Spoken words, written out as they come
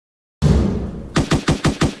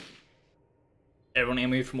Everyone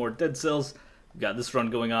aiming for more dead cells. We've got this run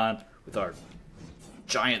going on with our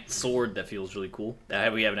giant sword that feels really cool.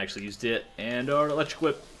 That we haven't actually used it. And our electric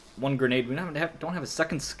whip, one grenade. We don't have a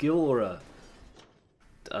second skill or a,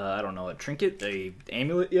 I don't know, a trinket, a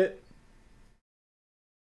amulet yet.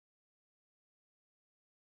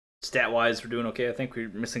 Stat-wise, we're doing okay. I think we're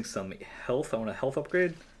missing some health. I want a health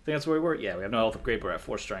upgrade. I think that's where we were. Yeah, we have no health upgrade, but we're at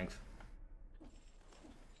 4 strength.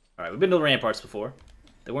 Alright, we've been to the ramparts before.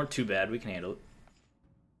 They weren't too bad. We can handle it.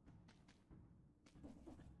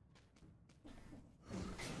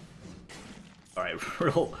 Alright,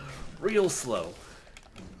 real slow.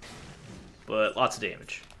 But lots of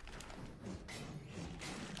damage.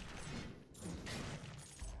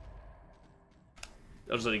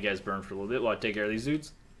 I'll just let you guys burn for a little bit while I take care of these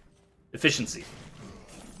dudes. Efficiency.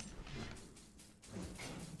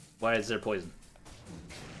 Why is there poison?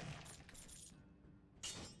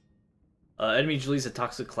 Enemies release a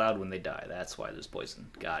toxic cloud when they die. That's why there's poison.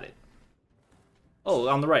 Got it. Oh,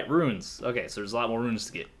 on the right, runes. Okay, so there's a lot more runes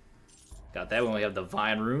to get. Got that one. We have the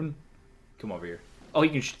Vine rune. Come over here. Oh, you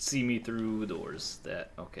can see me through doors.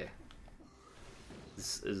 That, okay.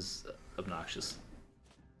 This is obnoxious.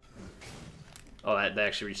 Oh, that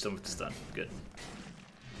actually reached them with the stun. Good.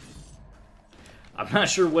 I'm not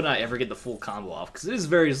sure when I ever get the full combo off, because it is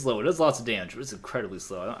very slow. It does lots of damage, but it's incredibly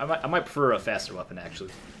slow. I might prefer a faster weapon,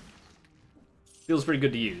 actually. Feels pretty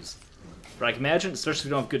good to use. But I can imagine, especially if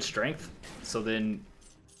you don't have good strength, so then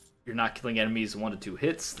you're not killing enemies in 1 to 2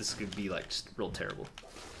 hits, this could be, like, just real terrible.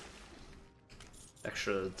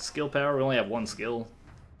 Extra skill power. We only have 1 skill,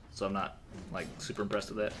 so I'm not, like, super impressed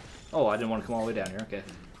with that. Oh, I didn't want to come all the way down here. Okay.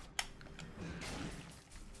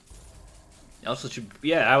 Also,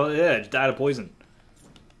 yeah, I just died of poison.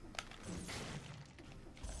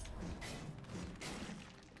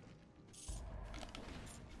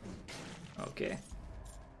 Okay.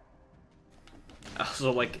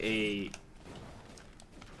 Also, like a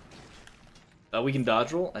we can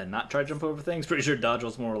dodge roll and not try to jump over things. Pretty sure dodge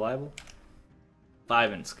roll is more reliable.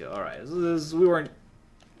 5 minutes ago. All right, we weren't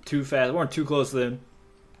too fast. We weren't too close then.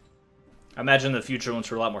 I imagine in the future,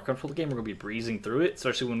 once we're a lot more comfortable with the game, we're gonna be breezing through it.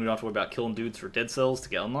 Especially when we don't have to worry about killing dudes for dead cells to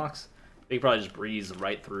get unlocks. We can probably just breeze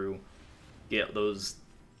right through, get those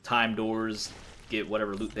time doors, get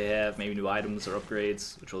whatever loot they have, maybe new items or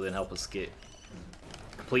upgrades, which will then help us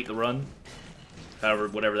complete the run. However,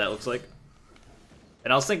 whatever that looks like.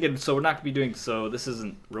 And I was thinking, so we're not going to be doing, so this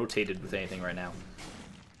isn't rotated with anything right now.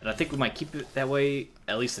 And I think we might keep it that way,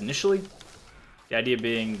 at least initially. The idea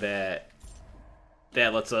being that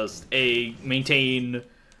that lets us, maintain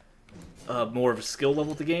more of a skill level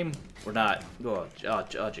with the game. We're not,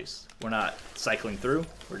 jeez. We're not cycling through.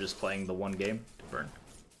 We're just playing the one game to burn.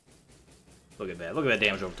 Look at that. Look at that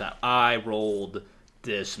damage over time. I rolled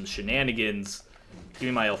some shenanigans. Give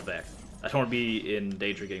me my health back. I don't want to be in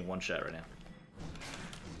danger of getting one shot right now.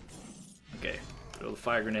 Okay. Throw the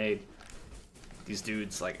fire grenade. These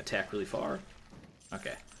dudes, like, attack really far.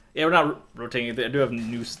 Okay. Yeah, we're not rotating. I do have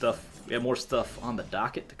new stuff. We have more stuff on the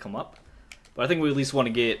docket to come up. But I think we at least want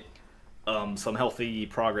to get some healthy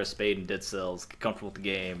progress made in dead cells, get comfortable with the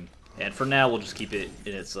game. And for now, we'll just keep it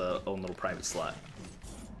in its own little private slot.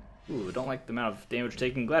 Ooh, I don't like the amount of damage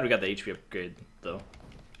taken. Glad we got the HP upgrade, though.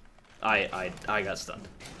 I got stunned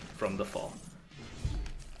from the fall.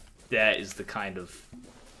 That is the kind of...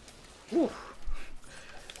 Whew.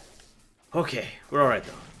 Okay, we're alright,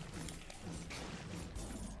 though.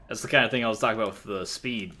 That's the kind of thing I was talking about with the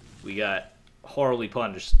speed. We got horribly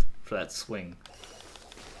punished for that swing.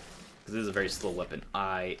 Because this is a very slow weapon.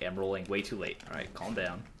 I am rolling way too late. Alright, calm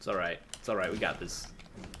down. It's alright. It's alright, we got this.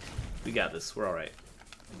 We got this. We're alright.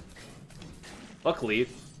 Luckily,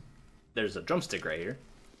 there's a drumstick right here.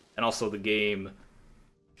 And also the game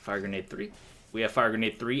Fire Grenade 3. We have Fire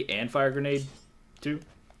Grenade 3 and Fire Grenade 2.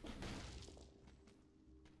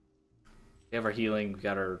 We have our healing. We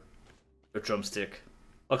got our drumstick.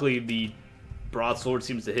 Luckily, the broadsword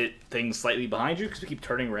seems to hit things slightly behind you because we keep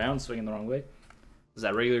turning around, swinging the wrong way. Is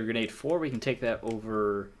that regular Grenade 4? We can take that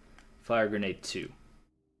over Fire Grenade 2.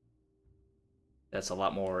 That's a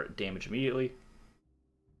lot more damage immediately.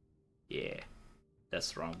 Yeah.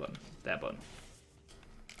 That's the wrong button. That button.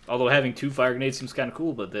 Although having 2 fire grenades seems kind of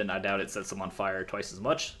cool, but then I doubt it sets them on fire twice as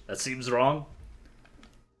much. That seems wrong.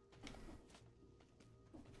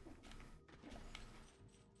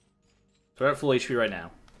 So we're at full HP right now.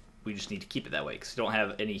 We just need to keep it that way, because we don't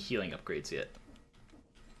have any healing upgrades yet.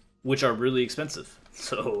 Which are really expensive.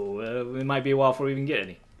 So it might be a while before we even get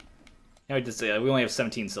any. I did say we only have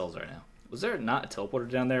 17 cells right now. Was there not a teleporter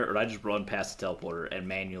down there, or did I just run past the teleporter and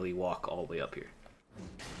manually walk all the way up here?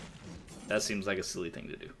 That seems like a silly thing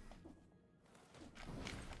to do.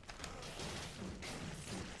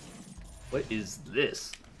 What is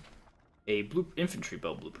this? A infantry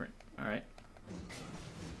bow blueprint. Alright.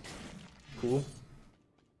 Cool.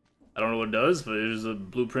 I don't know what it does, but there's a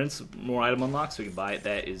blueprints, more item unlocks, so we can buy it.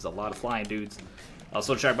 That is a lot of flying dudes.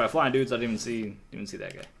 Also tracked by flying dudes. I didn't even see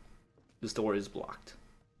that guy. This door is blocked.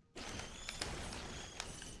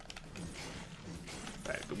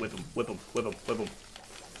 Alright, whip him, whip him, whip him, whip him.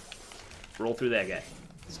 Roll through that guy.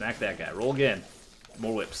 Smack that guy. Roll again.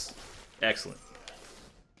 More whips. Excellent.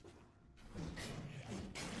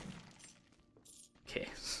 Okay.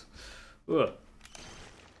 Ugh.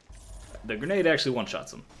 The grenade actually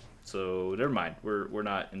one-shots him. So never mind. We're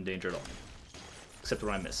not in danger at all. Except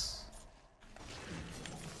when I miss.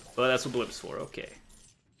 But that's what the whip's for. Okay.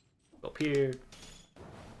 Go up here.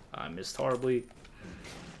 I missed horribly.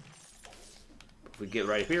 If we get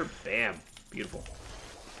right here, bam. Beautiful.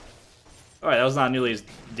 Alright, that was not nearly as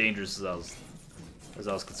dangerous as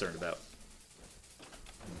I was concerned about.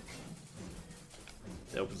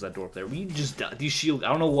 That opens that door up there. We just these shield. I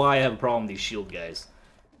don't know why I have a problem with these shield guys.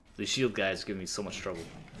 These shield guys give me so much trouble.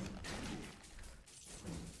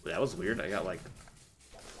 That was weird. I got like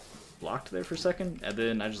blocked there for a second, and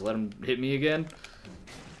then I just let him hit me again.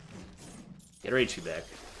 Get our HP back.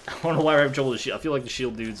 I don't know why we're having trouble with the shield. I feel like the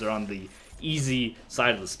shield dudes are on the easy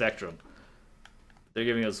side of the spectrum. They're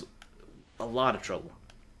giving us a lot of trouble.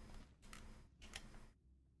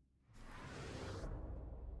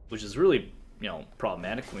 Which is really, you know,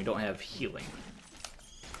 problematic when we don't have healing.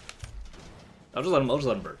 I'll just let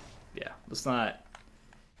him burn. Yeah, let's not.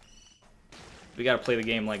 We gotta play the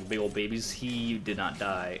game like big old babies. He did not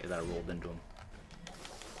die as I rolled into him.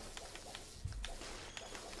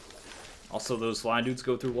 Also, those flying dudes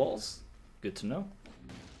go through walls. Good to know.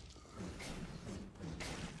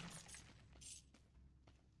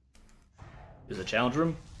 There's a challenge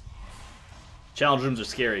room. Challenge rooms are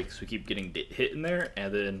scary because we keep getting hit in there,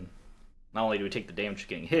 and then not only do we take the damage of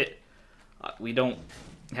getting hit, we don't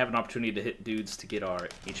have an opportunity to hit dudes to get our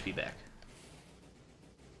HP back.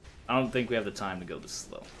 I don't think we have the time to go this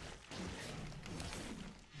slow.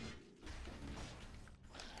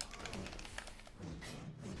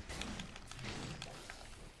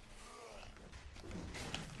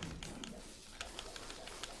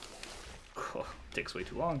 Oh, takes way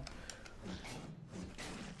too long.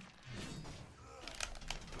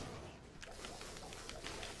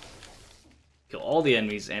 Kill all the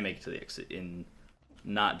enemies and make it to the exit in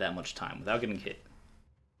not that much time without getting hit.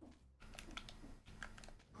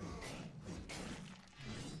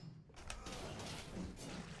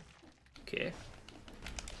 Okay.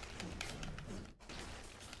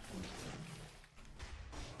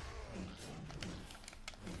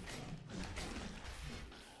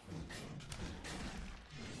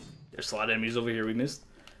 There's a lot of enemies over here we missed.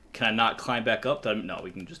 Can I not climb back up? No,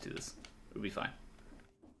 we can just do this. It'll be fine.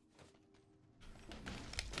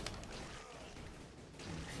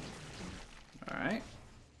 Alright.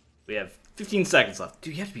 We have 15 seconds left.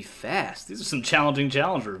 Dude, you have to be fast. These are some challenging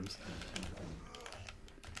challenge rooms.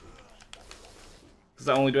 Because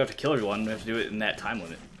not only do I have to kill everyone, we have to do it in that time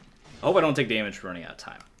limit. I hope I don't take damage for running out of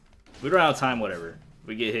time. If we run out of time, whatever. If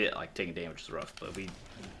we get hit, like, taking damage is rough, but we...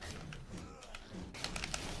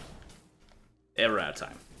 Ever out of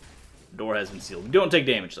time. The door has been sealed. We don't take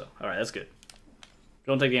damage, though. Alright, that's good.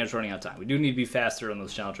 Don't take damage for running out of time. We do need to be faster on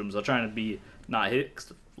those challenge rooms. I'm trying to be not hit, because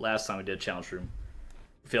the last time we did a challenge room,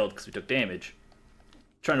 we failed because we took damage.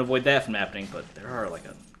 Trying to avoid that from happening, but there are, like,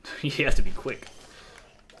 you have to be quick.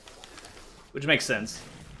 Which makes sense.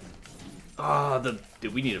 Ah,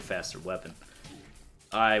 dude, we need a faster weapon.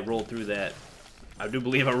 I rolled through that. I do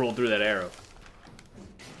believe I rolled through that arrow.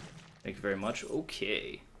 Thank you very much.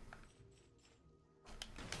 Okay.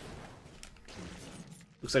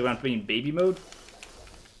 Looks like we're not being baby mode.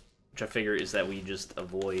 Which I figure is that we just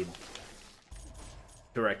avoid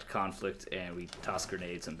direct conflict and we toss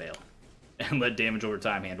grenades and bail. And let damage over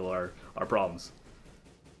time handle our problems.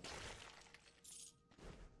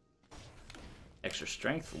 Extra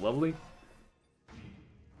strength, lovely.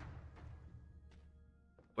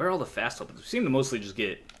 Where are all the fast weapons? We seem to mostly just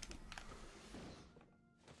get...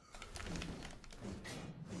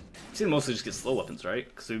 slow weapons, right?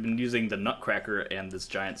 Because we've been using the Nutcracker and this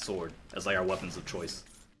giant sword as like our weapons of choice.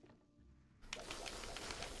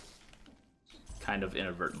 Kind of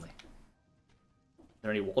inadvertently. Are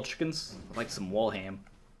there any wall chickens? I'd like some wall ham.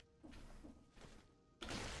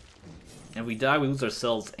 And if we die, we lose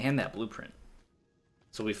ourselves and that blueprint.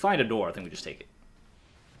 So if we find a door, I think we just take it.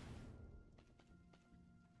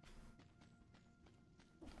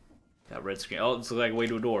 Got red screen. Oh, this looks like a way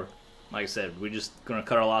to a door. Like I said, we're just gonna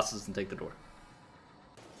cut our losses and take the door.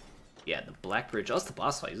 Yeah, the Black Bridge. Oh, that's the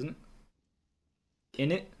boss fight, isn't it?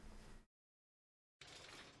 In it?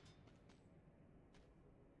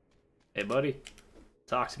 Hey, buddy.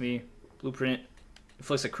 Talk to me. Blueprint.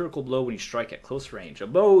 Inflicts a critical blow when you strike at close range. A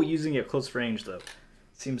bow using it at close range, though,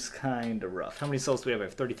 seems kind of rough. How many cells do we have? I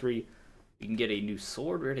have 33. We can get a new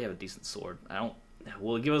sword. We already have a decent sword. I don't...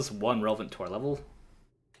 Will it give us one relevant to our level?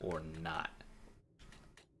 Or not?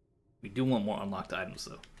 We do want more unlocked items,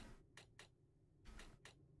 though.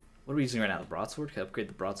 What are we using right now? The broadsword? Can I upgrade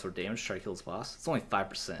the broadsword damage, try to kill this boss? It's only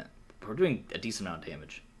 5%. But we're doing a decent amount of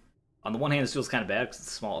damage. On the one hand, this feels kind of bad because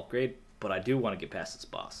it's a small upgrade, but I do want to get past this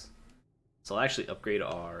boss. So I'll actually upgrade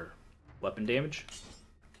our weapon damage.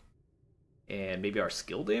 And maybe our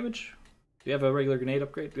skill damage? Do we have a regular grenade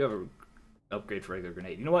upgrade? Do we have an upgrade for regular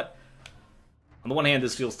grenade? You know what? On the one hand,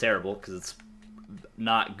 this feels terrible because it's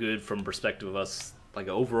not good from perspective of us, like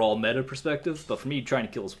an overall meta perspective. But for me, trying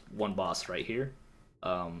to kill this one boss right here,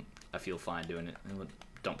 I feel fine doing it. I'm gonna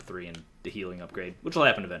dump 3 in the healing upgrade, which will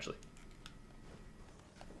happen eventually.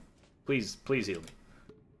 Please, please heal me.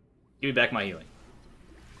 Give me back my healing.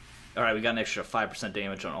 Alright, we got an extra 5%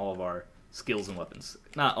 damage on all of our skills and weapons.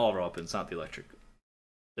 Not all of our weapons, not the electric.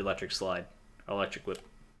 The electric slide. Our electric whip.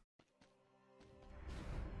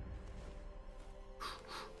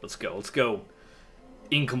 Let's go, let's go.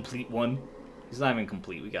 Incomplete one. He's not even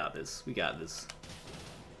complete. We got this. We got this.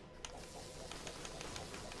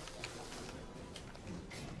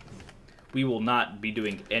 We will not be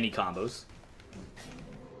doing any combos.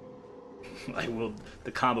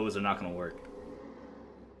 The combos are not going to work.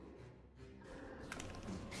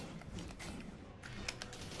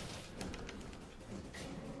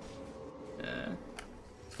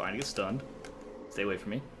 It's fine to get stunned. Stay away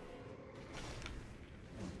from me.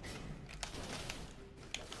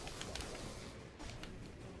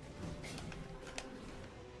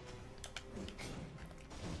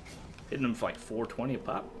 Hitting them for like 420 a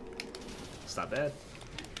pop. It's not bad.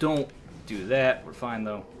 Don't do that. We're fine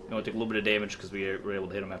though. You want to take a little bit of damage because we were able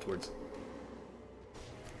to hit him afterwards.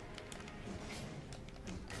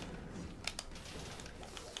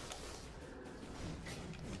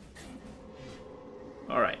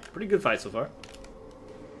 Alright, pretty good fight so far.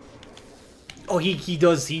 Oh, he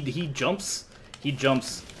jumps. He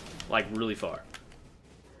jumps like really far.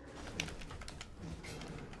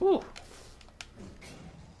 Whew.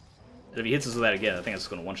 And if he hits us with that again, I think it's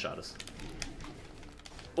going to one-shot us.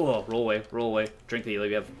 Oh, roll away, roll away. Drink the healing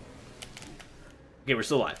we have. Okay, we're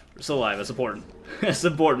still alive. We're still alive. That's important. That's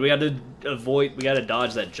important. We got to avoid, we got to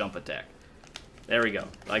dodge that jump attack. There we go.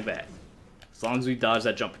 Like that. As long as we dodge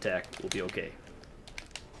that jump attack, we'll be okay.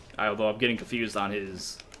 Although I'm getting confused on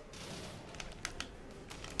his...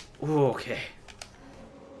 Ooh, okay.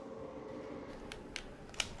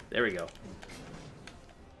 There we go.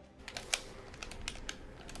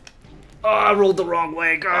 Oh, I rolled the wrong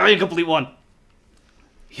way. Oh, incomplete one.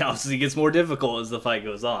 Yeah, obviously it gets more difficult as the fight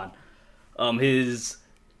goes on. His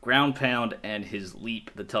ground pound and his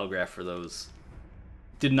leap, the telegraph for those,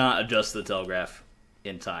 did not adjust the telegraph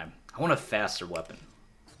in time. I want a faster weapon.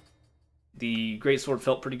 The greatsword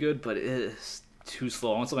felt pretty good, but it is too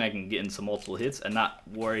slow. I want something I can get into multiple hits and not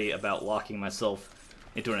worry about locking myself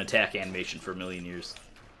into an attack animation for a million years.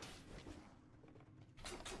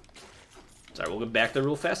 Sorry, we'll go back there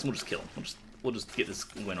real fast and we'll just kill him. We'll just get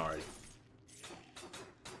this win already.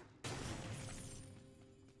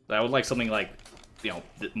 I would like something like, you know,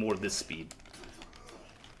 more this speed.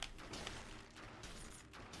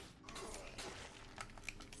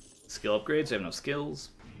 Skill upgrades, I have no skills.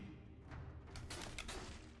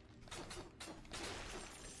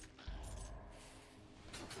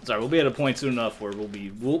 Sorry, we'll be at a point soon enough where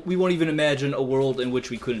we won't even imagine a world in which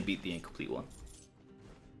we couldn't beat the incomplete one.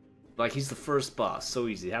 Like, he's the first boss, so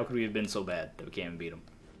easy. How could we have been so bad that we can't even beat him?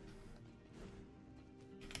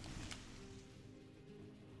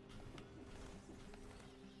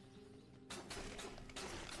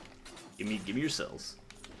 Give me your cells.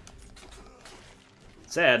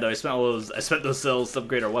 Sad though, I spent those cells to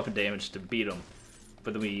upgrade our weapon damage to beat him,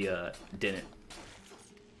 but then we didn't.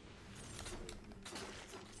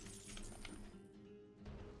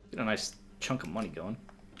 Get a nice chunk of money going.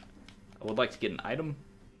 I would like to get an item.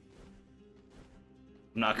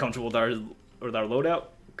 I'm not comfortable with our loadout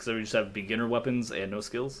because we just have beginner weapons and no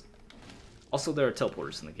skills. Also, there are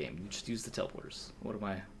teleporters in the game. You just use the teleporters. What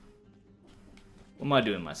am I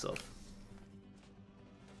doing myself?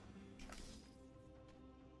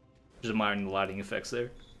 Just admiring the lighting effects there.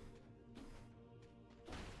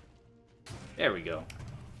 There we go.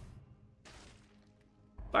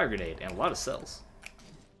 Fire grenade and a lot of cells.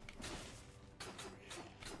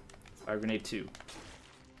 Fire grenade 2.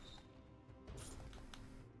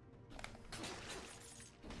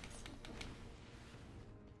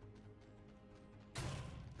 The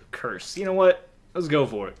curse. You know what? Let's go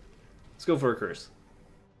for it. Let's go for a curse.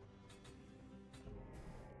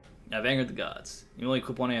 I've angered the gods. You only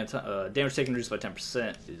equip one at a time. Damage taken reduced by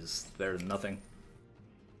 10% is better than nothing.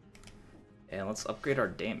 And let's upgrade our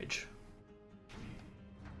damage.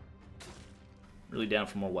 Really down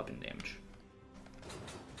for more weapon damage.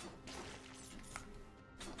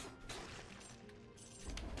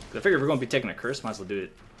 I figure if we're going to be taking a curse, might as well do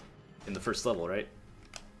it in the first level, right?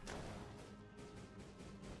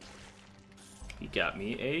 He got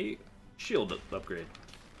me a shield upgrade.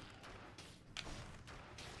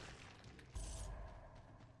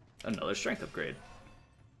 Another strength upgrade.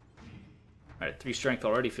 Alright, 3 strength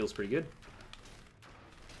already feels pretty good.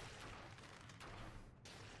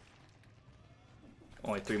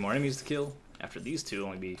 Only 3 more enemies to kill. After these 2,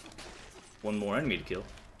 only be 1 more enemy to kill.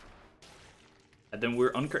 And then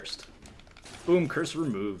we're uncursed. Boom, curse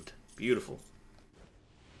removed. Beautiful.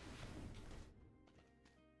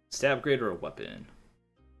 Stab upgrade or a weapon?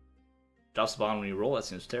 Drops the bottom when you roll, that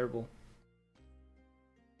seems terrible.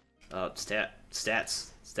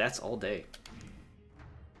 Stats all day.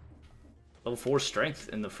 Level 4 strength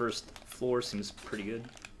in the first floor seems pretty good.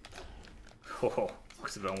 Oh,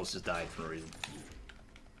 because it almost just died for no reason.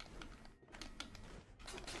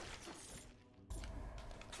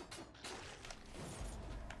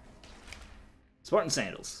 Spartan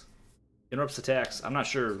Sandals. Interrupts attacks. I'm not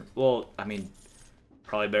sure. Well, I mean,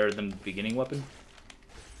 probably better than the beginning weapon.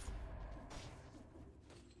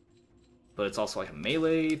 But it's also like a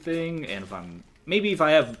melee thing, and if I'm... Maybe if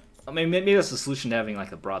I have... I mean, maybe that's the solution to having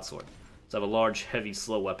like a broadsword. So I have a large, heavy,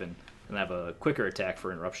 slow weapon, and I have a quicker attack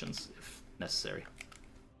for interruptions, if necessary.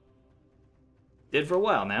 Did for a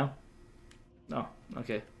while now. Oh,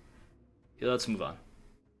 okay. Yeah, let's move on.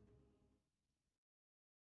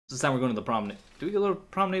 This time we're going to the promenade. Did we go to the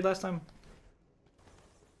promenade last time?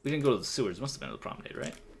 We didn't go to the sewers. Must have been to the promenade,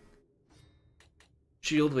 right?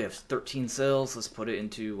 Shield, we have 13 cells. Let's put it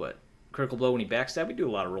into, what? Critical blow when he backstab. We do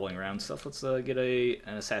a lot of rolling around stuff. Let's get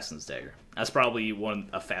an assassin's dagger. That's probably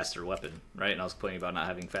a faster weapon, right? And I was complaining about not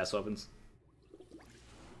having fast weapons.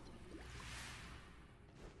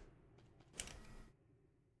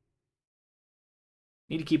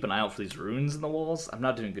 Need to keep an eye out for these runes in the walls. I'm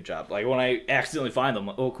not doing a good job. Like, when I accidentally find them,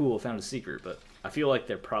 oh cool, I found a secret. But I feel like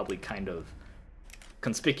they're probably kind of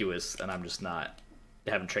conspicuous, and I'm just not...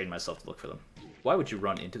 I haven't trained myself to look for them. Why would you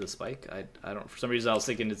run into the spike? I don't... For some reason, I was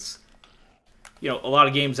thinking it's... You know, a lot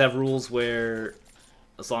of games have rules where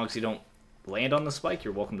as long as you don't land on the spike,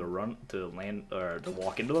 you're welcome to land, or to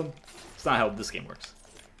walk into them. It's not how this game works.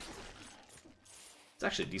 It's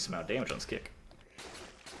actually a decent amount of damage on this kick.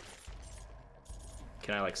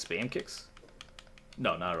 Can I, like, spam kicks?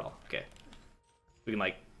 No, not at all. Okay. We can,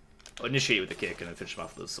 like, initiate with the kick and then finish him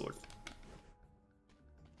off with the sword.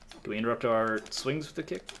 Can we interrupt our swings with the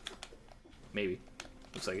kick? Maybe.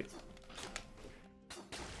 Looks like it.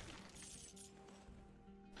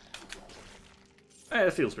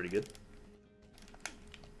 That feels pretty good.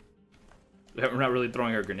 We're not really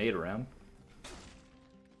throwing our grenade around.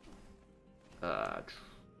 So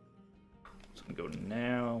we can go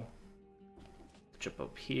now. Jump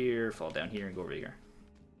up here, fall down here, and go over here.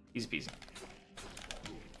 Easy peasy.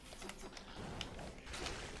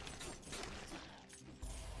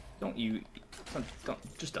 Don't you...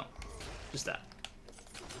 Just don't. Just that.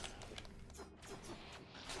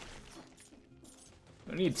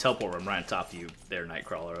 I need to teleport when I'm right on top of you there,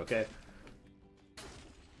 Nightcrawler, okay?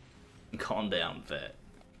 Calm down, Fat.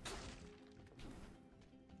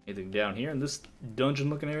 Anything down here in this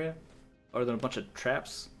dungeon-looking area? Are there a bunch of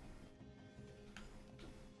traps?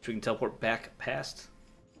 Which we can teleport back past?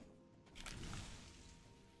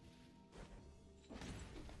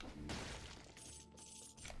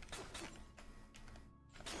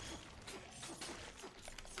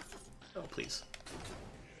 Oh, please.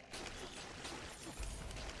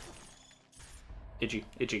 Itchy,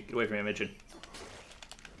 itchy, get away from me, I'm itching.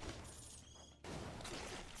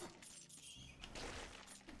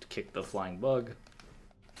 To kick the flying bug.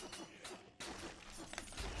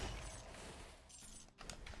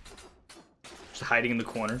 Just hiding in the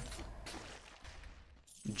corner.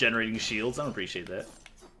 Generating shields, I don't appreciate that.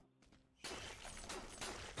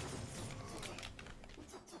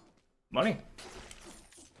 Money.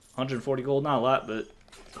 140 gold, not a lot, but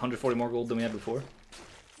 140 more gold than we had before.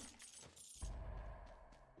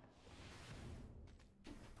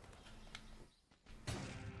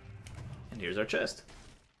 And here's our chest.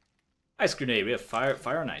 Ice grenade, we have fire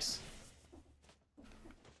and ice.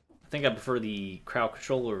 I think I prefer the crowd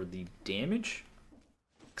control over the damage.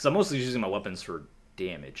 Because I'm mostly using my weapons for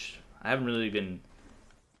damage. I haven't really been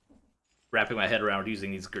wrapping my head around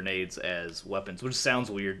using these grenades as weapons, which sounds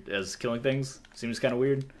weird as killing things. Seems kind of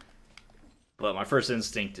weird. But my first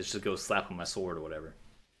instinct is to go slap with my sword or whatever,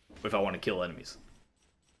 if I want to kill enemies.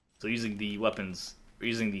 So using the weapons, or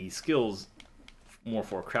using the skills more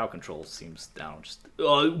for crowd control seems down. Just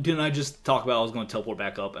didn't I just talk about I was going to teleport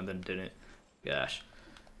back up and then didn't? Gosh.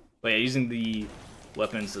 But yeah, using the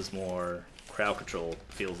weapons as more crowd control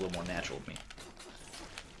feels a little more natural to me.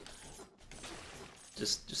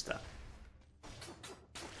 Just stop.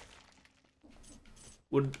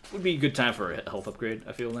 Would be a good time for a health upgrade,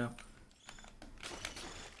 I feel now.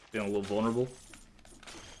 Feeling a little vulnerable.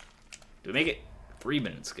 Do we make it? 3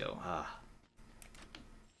 minutes ago. Ah.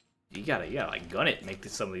 You gotta like gun it, make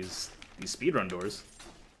some of these speedrun doors.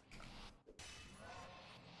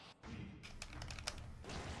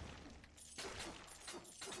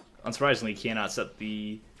 Unsurprisingly, you cannot set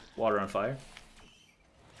the water on fire.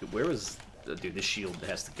 Dude, where was dude? This shield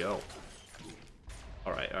has to go.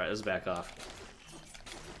 All right, let's back off.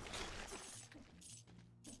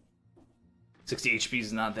 60 HP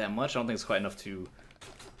is not that much. I don't think it's quite enough to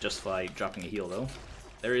justify dropping a heal, though.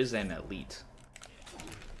 There is an elite.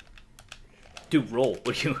 Dude, roll.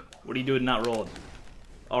 What are you doing not rolling?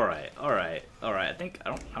 Alright. I'm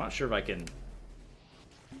not sure if I can...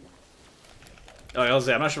 Oh, I was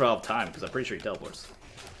saying, I'm not sure if I'll have time, because I'm pretty sure he teleports.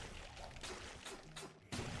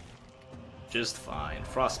 Just fine.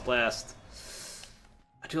 Frost Blast.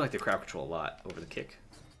 I do like the crowd control a lot over the kick.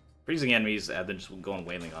 Freezing enemies and then just going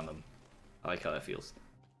wailing on them. I like how that feels.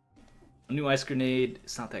 A new ice grenade,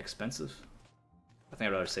 it's not that expensive. I think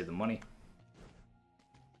I'd rather save the money.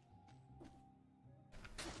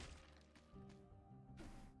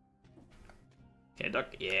 Okay, duck,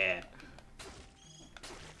 yeah.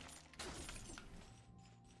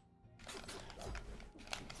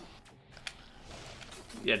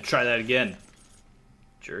 Yeah, try that again.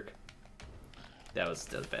 Jerk. That was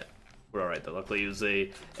bad. We're alright though. Luckily it was an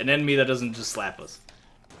enemy that doesn't just slap us.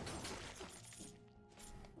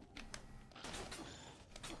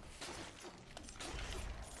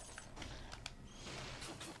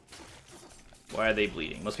 Why are they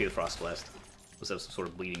bleeding? Must be the Frost Blast. Must have some sort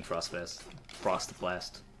of bleeding Frost Blast. Frost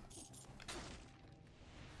Blast.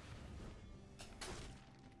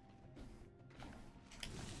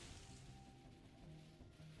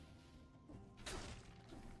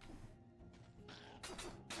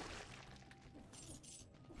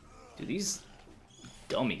 Dude, these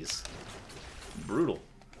dummies. Brutal.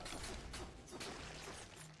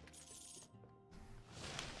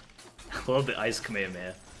 I love the ice command,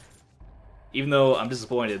 man. Even though I'm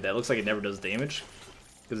disappointed, that looks like it never does damage.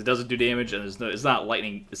 Because it doesn't do damage, and it's not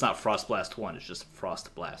lightning, it's not Frost Blast 1, it's just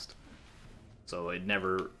Frost Blast. So it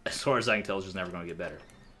never, as far as I can tell, it's just never going to get better.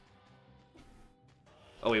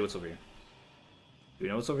 Oh wait, what's over here? Do we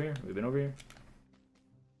know what's over here? We've been over here?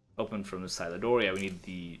 Open from this side of the door. Yeah, we need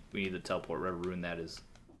the teleport, wherever room that is.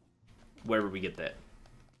 Wherever we get that.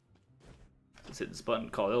 Let's hit this button,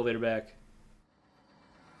 call the elevator back.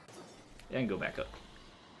 And go back up.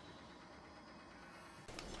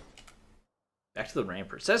 Back to the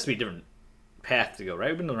ramparts. That has to be a different path to go, right?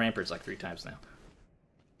 We've been to the ramparts like 3 times now.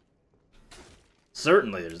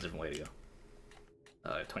 Certainly there's a different way to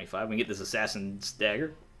go. 25. We can get this assassin's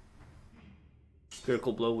dagger.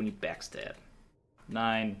 Critical blow when you backstab.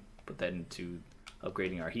 9. Put that into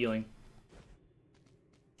upgrading our healing.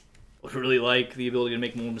 Would really like the ability to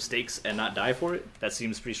make more mistakes and not die for it. That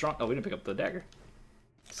seems pretty strong. Oh, we didn't pick up the dagger.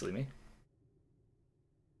 Silly me.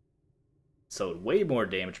 So way more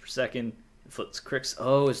damage per second. Flips crits.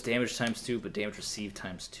 Oh, it's damage times 2, but damage received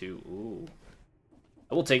times 2. Ooh.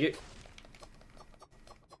 I will take it.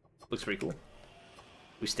 Looks pretty cool.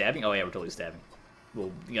 We stabbing? Oh yeah, we're totally stabbing.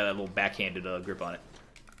 You got that little backhanded grip on it.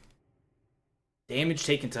 Damage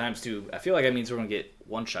taken times 2. I feel like that means we're gonna get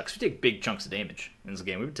 1 shot. Cause we take big chunks of damage in this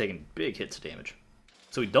game. We've been taking big hits of damage.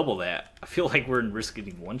 So we double that. I feel like we're in risk of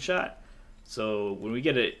getting 1 shot. So when we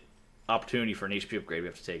get an opportunity for an HP upgrade, we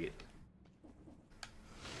have to take it.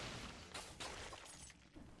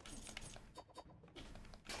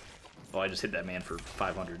 Oh, I just hit that man for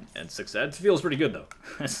 506. That feels pretty good, though.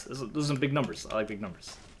 Those are some big numbers. I like big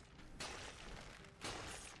numbers.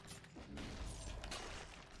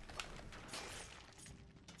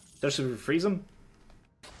 Especially if we freeze them.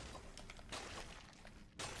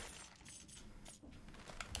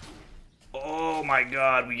 Oh my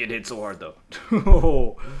god, we get hit so hard, though.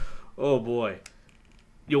 Oh boy.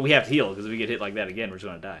 Yo, we have to heal, because if we get hit like that again, we're just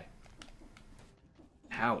going to die.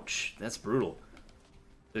 Ouch. That's brutal.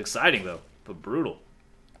 It's exciting, though, but brutal.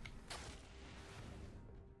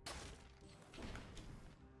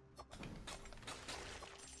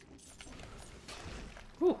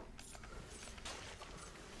 Whew.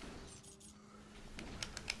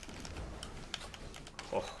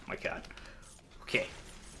 Oh, my God.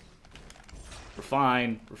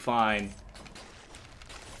 fine. We're fine.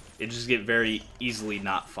 It just get very easily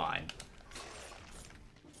not fine.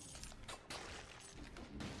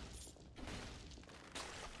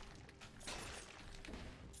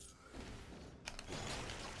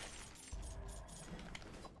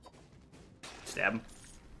 Stab him.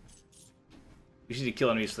 We should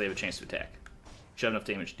kill enemies so they have a chance to attack. Should have enough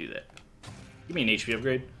damage to do that. Give me an HP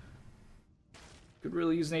upgrade. Could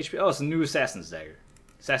really use an HP. Oh, it's a new Assassin's Dagger.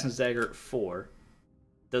 Assassin's Dagger 4.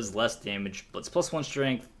 Does less damage, but it's +1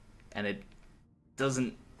 strength, and it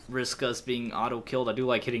doesn't risk us being auto-killed. I do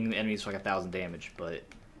like hitting the enemies for like 1,000 damage, but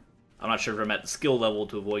I'm not sure if I'm at the skill level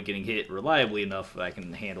to avoid getting hit reliably enough that I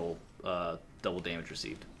can handle double damage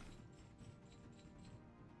received.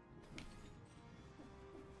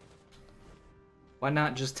 Why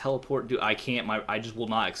not just teleport? Dude, I can't. I just will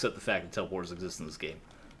not accept the fact that teleporters exist in this game.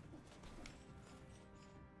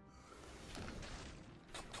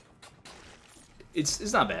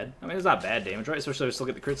 It's not bad. I mean, it's not bad damage, right? Especially if I still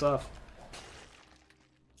get the crits off.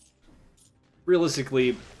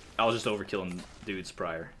 Realistically, I was just overkilling dudes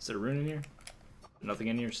prior. Is there a rune in here? Nothing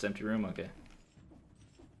in here? Just empty room? Okay.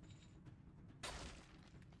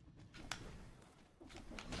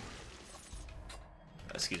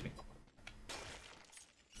 Excuse me.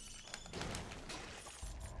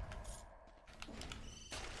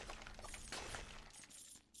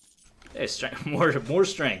 Hey, strength, more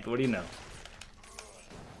strength. What do you know?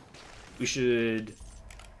 We should...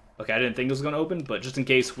 Okay, I didn't think it was going to open, but just in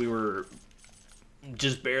case we were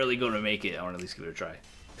just barely going to make it, I want to at least give it a try.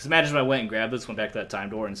 Because imagine if I went and grabbed this, went back to that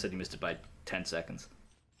time door, and said you missed it by 10 seconds.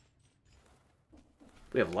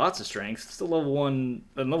 We have lots of strength. Still level 1...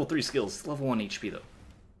 level 3 skills. Still level 1 HP, though.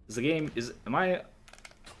 Is the game... Am I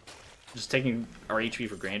just taking our HP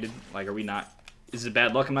for granted? Like, are we not... Is it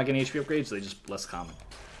bad luck I'm not getting HP upgrades? Or are they just less common?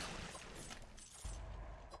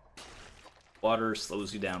 Water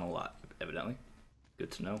slows you down a lot, evidently.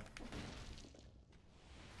 Good to know.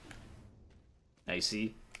 Now you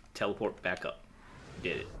see, teleport back up.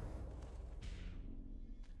 Did it.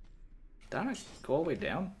 Did I not go all the way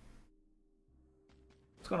down?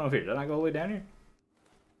 What's going on over here? Did I not go all the way down here?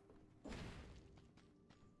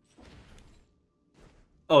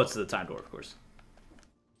 Oh, it's the time door, of course.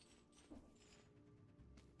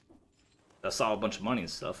 I saw a bunch of money and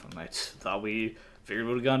stuff, and I thought we figured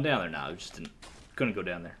we would have gone down there. Now we just couldn't go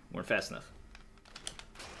down there. We weren't fast enough.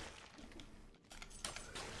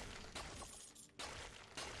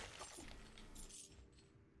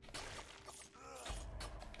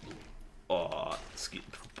 Oh,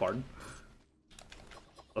 pardon.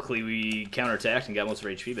 Luckily we counterattacked and got most of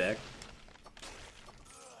our HP back.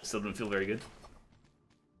 Still didn't feel very good.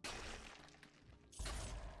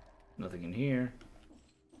 Nothing in here.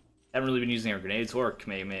 Haven't really been using our grenades or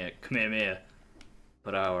Kamehameha,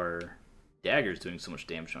 but our dagger's doing so much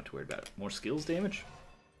damage, not to worry about it. More skills damage?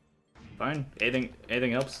 Fine.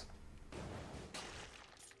 Anything helps.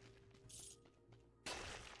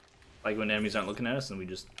 Like when enemies aren't looking at us and we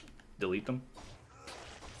just delete them.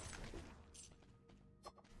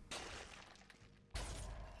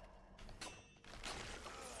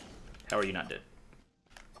 How are you not dead?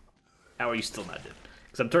 How are you still not dead?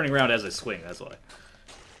 Because I'm turning around as I swing, that's why.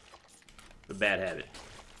 A bad habit.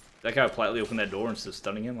 That guy would politely open that door instead of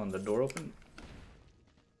stunning him on the door open.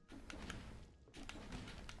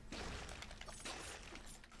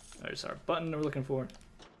 There's our button that we're looking for.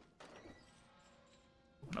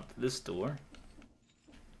 Open up this door.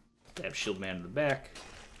 Stab shield man in the back.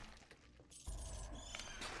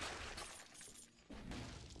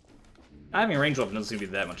 Having a range weapon doesn't seem to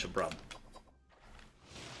be that much of a problem.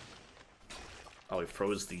 Oh, he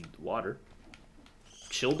froze the water.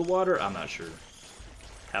 Chilled the water? I'm not sure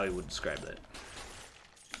how he would describe that.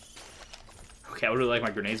 Okay, I would really like my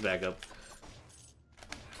grenades back up.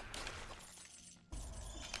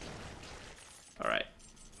 Alright.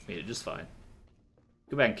 Made it just fine.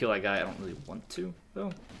 Go back and kill that guy. I don't really want to,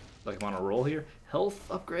 though. Like I'm on a roll here. Health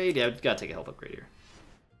upgrade? Yeah, I've got to take a health upgrade here.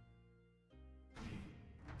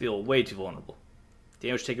 Feel way too vulnerable.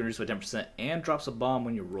 Damage taken reduced by 10% and drops a bomb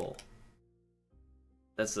when you roll.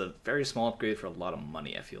 That's a very small upgrade for a lot of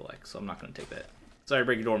money, I feel like, so I'm not going to take that. Sorry to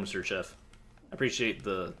break your door, Mr. Chef. I appreciate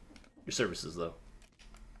your services, though.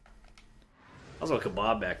 Also, a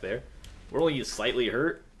kebab back there. We're only slightly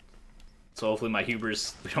hurt, so hopefully my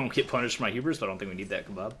hubris, we don't get punished for my hubris, but I don't think we need that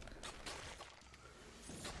kebab.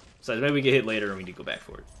 So maybe we get hit later and we need to go back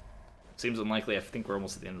for it. Seems unlikely. I think we're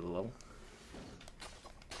almost at the end of the level.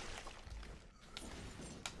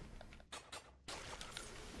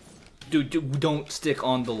 Dude, don't stick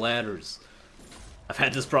on the ladders. I've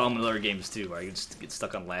had this problem in other games too, where I just get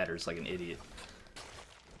stuck on ladders like an idiot.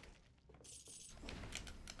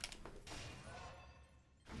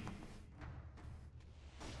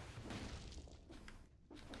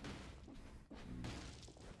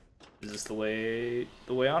 Is this the way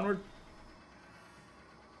onward?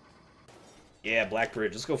 Yeah, Black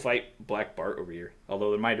Bridge. Let's go fight Black Bart over here.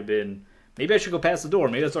 Although there might have been... Maybe I should go past the door.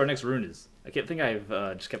 Maybe that's where our next rune is. I can't think I've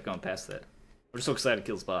just kept going past that. We're so excited to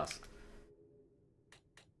kill this boss.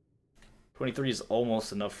 23 is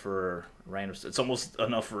almost enough for random... It's almost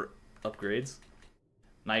enough for upgrades.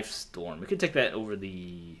 Knife Storm. We could take that over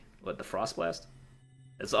the... What, the Frost Blast?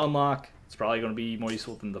 It's unlock. It's probably going to be more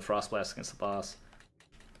useful than the Frost Blast against the boss.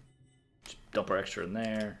 Just dump our extra in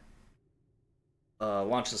there.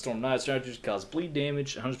 Launch the Storm Knife strategy to cause bleed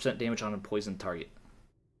damage, 100% damage on a poisoned target.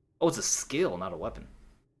 Oh, it's a skill, not a weapon.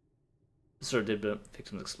 This sort of did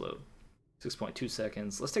victims explode. 6.2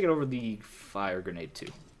 seconds. Let's take it over the fire grenade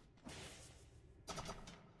too.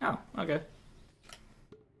 Oh, okay.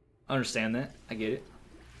 I understand that. I get it.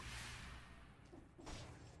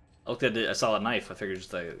 I looked at it, I saw a knife. I figured it was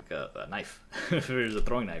just like a knife. I figured it was a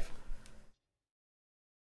throwing knife.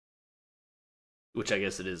 Which I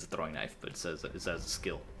guess it is a throwing knife, but it says a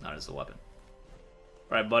skill, not as a weapon.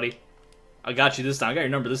 Alright, buddy. I got you this time. I got your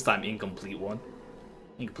number this time, Incomplete One.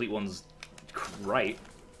 Incomplete One's right.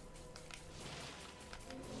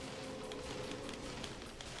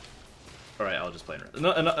 Alright, I'll just play it.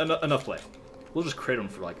 Enough play. We'll just crit him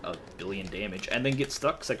for like 1 billion damage and then get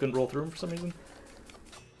stuck because I couldn't roll through him for some reason.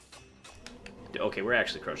 Okay, we're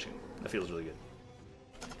actually crushing him. That feels really good.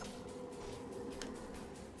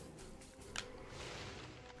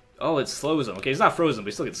 Oh, it slows him. Okay, he's not frozen, but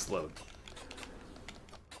he still gets slowed.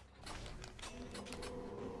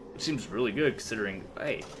 Which seems really good considering...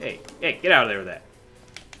 Hey, get out of there with that.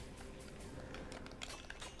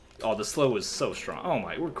 Oh, the slow is so strong. Oh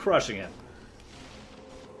my, we're crushing him.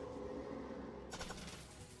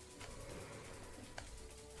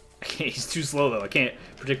 He's too slow though. I can't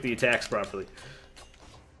predict the attacks properly.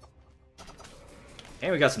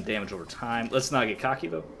 And we got some damage over time. Let's not get cocky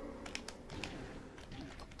though.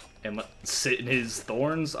 And let's sit in his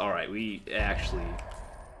thorns. All right, we actually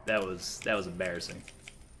that was embarrassing.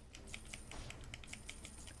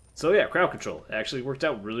 So yeah, crowd control actually worked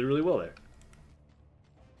out really well there.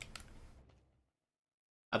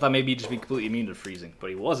 I thought maybe he'd just be completely immune to freezing, but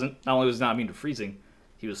he wasn't. Not only was he not immune to freezing,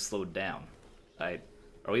 he was slowed down. Alright,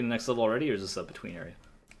 are we in the next level already, or is this a between area?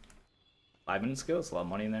 5 minutes ago? That's a lot of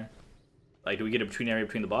money in there. Like, do we get a between area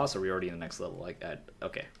between the boss, or are we already in the next level? Like,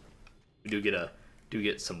 okay, we do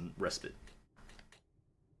get some respite.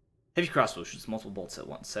 Heavy crossbow shoots multiple bolts at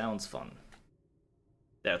once. Sounds fun.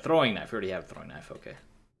 Yeah, throwing knife. We already have a throwing knife. Okay.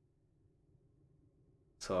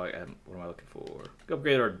 So what am I looking for?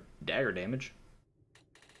 Upgrade our dagger damage.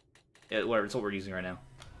 Yeah, whatever, it's what we're using right now.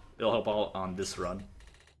 It'll help out on this run.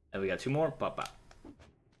 And we got 2 more. Pop, pop.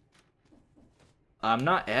 I'm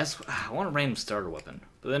not as... I want a random starter weapon.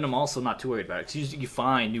 But then I'm also not too worried about it. Because usually you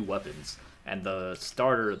find new weapons. And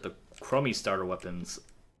the crummy starter weapons,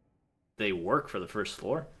 they work for the first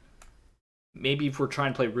floor. Maybe if we're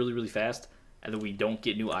trying to play really fast, and then we don't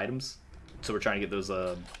get new items. So we're trying to get those...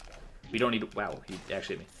 we don't need... Wow, he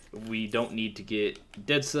actually hit me. We don't need to get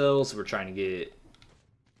dead cells. So we're trying to get...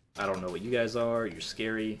 I don't know what you guys are. You're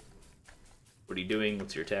scary. What are you doing?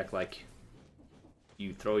 What's your attack like?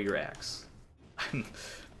 You throw your axe. I'm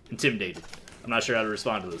intimidated. I'm not sure how to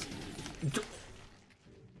respond to this.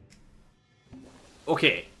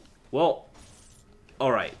 Okay. Well.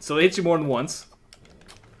 Alright. So it hits you more than once.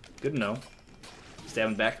 Good to know.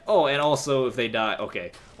 Stabbing back. Oh, and also if they die.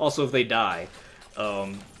 Okay. Also if they die.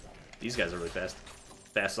 These guys are really fast.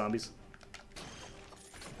 Fast zombies.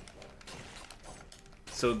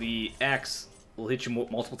 So the axe will hit you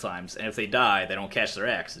multiple times, and if they die, they don't catch their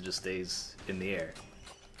axe. It just stays in the air.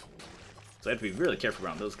 So I have to be really careful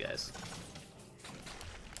around those guys.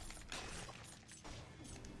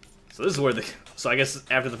 So this is where the... So I guess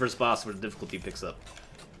after the first boss, where the difficulty picks up.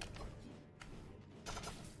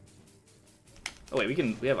 Oh wait,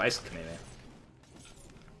 we have ice Kamehameha.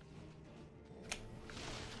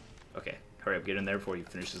 Okay, hurry up, get in there before he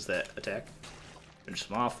finishes that attack. Finish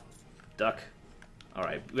him off. Duck.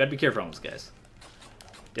 Alright, we gotta be careful on those guys.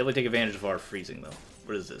 Definitely take advantage of our freezing, though.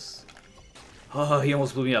 What is this? Oh, he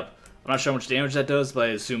almost blew me up. I'm not sure how much damage that does, but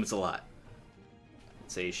I assume it's a lot.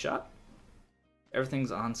 It's a shot. Everything's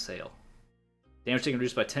on sale. Damage taken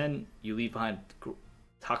reduced by 10. You leave behind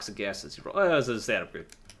toxic gases. You roll. Oh, that's a stat upgrade.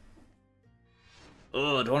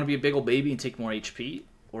 Oh, do I want to be a big old baby and take more HP?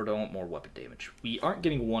 Or do I want more weapon damage? We aren't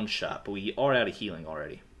getting one shot, but we are out of healing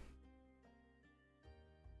already.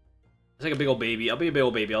 I'll take a big old baby. I'll be a big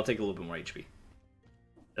old baby. I'll take a little bit more HP.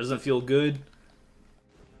 Doesn't feel good,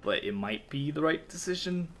 but it might be the right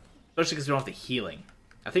decision. Especially because we don't have the healing.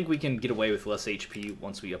 I think we can get away with less HP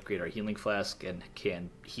once we upgrade our healing flask and can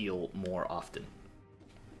heal more often.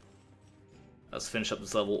 Let's finish up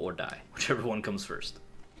this level or die. Whichever one comes first.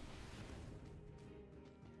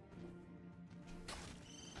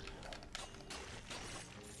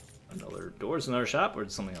 Another door. Is another shop, or is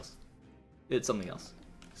it something else? It's something else.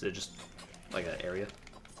 Is it just like an area?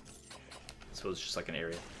 I suppose it's just like an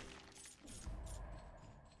area.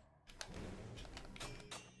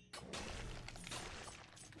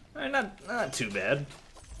 Not too bad.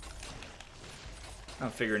 I'm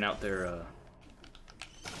figuring out their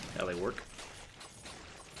how they work.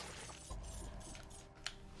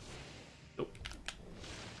 Nope.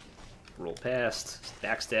 Roll past.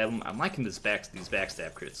 Backstab them. I'm liking these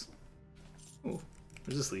backstab crits. Ooh,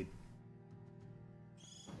 where's this lead?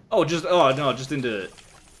 Oh, just into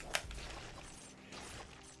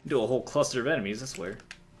a whole cluster of enemies. I swear.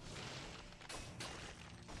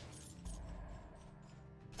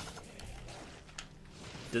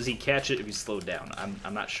 Does he catch it if he's slowed down?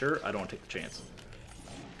 I'm not sure. I don't want to take the chance.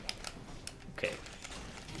 Okay.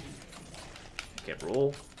 Okay,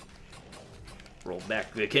 roll. Roll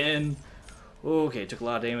back again. Okay, took a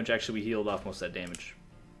lot of damage. Actually, we healed off most of that damage.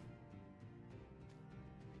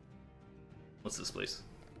 What's this place?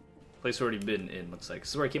 Place we've already been in, looks like.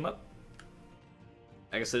 This is where I came up?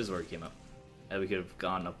 I guess it is where we came up. And we could have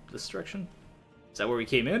gone up this direction? Is that where we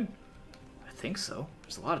came in? I think so.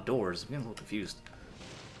 There's a lot of doors. I'm getting a little confused.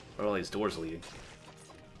 Where are all these doors leading?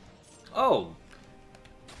 Oh!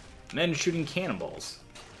 Men shooting cannonballs.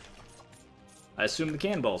 I assume the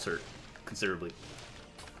cannonballs hurt considerably.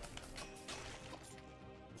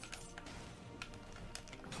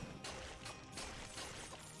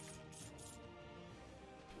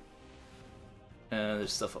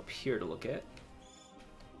 There's stuff up here to look at.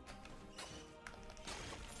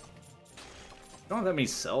 I don't have that many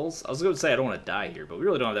cells. I was going to say I don't want to die here, but we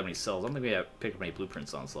really don't have that many cells. I don't think we have picked up any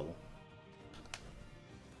blueprints on this level.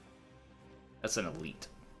 That's an elite.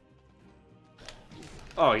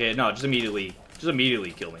 Oh, okay, no, just immediately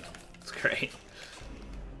kill me. It's great.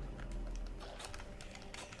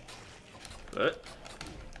 What?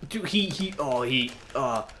 Dude, he's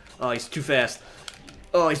too fast.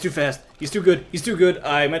 Oh, he's too fast. He's too good. He's too good.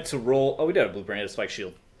 I meant to roll. Oh, we did have a blueprint. I had a spike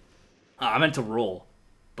shield. I meant to roll,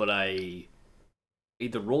 but I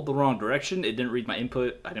either rolled the wrong direction. It didn't read my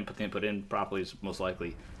input. I didn't put the input in properly, most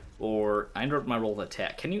likely. Or I interrupted my roll with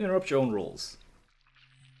attack. Can you interrupt your own rolls?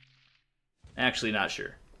 Actually, not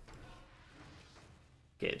sure.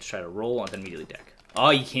 Okay, let's try to roll and then immediately attack. Oh,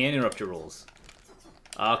 you can interrupt your rolls.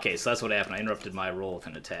 Okay, so that's what happened. I interrupted my roll with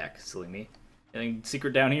an attack. Silly me. Anything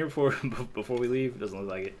secret down here before we leave? It doesn't look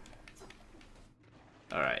like it.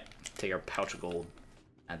 Alright, take our pouch of gold.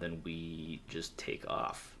 And then we just take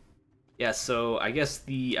off. Yeah, so I guess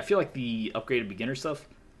I feel like the upgraded beginner stuff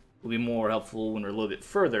will be more helpful when we're a little bit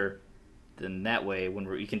further. Then that way, when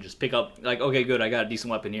we can just pick up, like, okay, good, I got a decent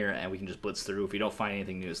weapon here, and we can just blitz through. If we don't find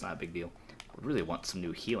anything new, it's not a big deal. I really want some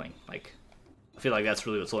new healing. Like, I feel like that's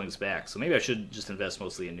really what's holding us back. So maybe I should just invest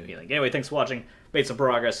mostly in new healing. Anyway, thanks for watching. Made some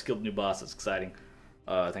progress, killed a new boss. That's exciting.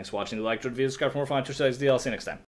 Thanks for watching. Like the video, subscribe for more fun Twitch. I'll see you next time.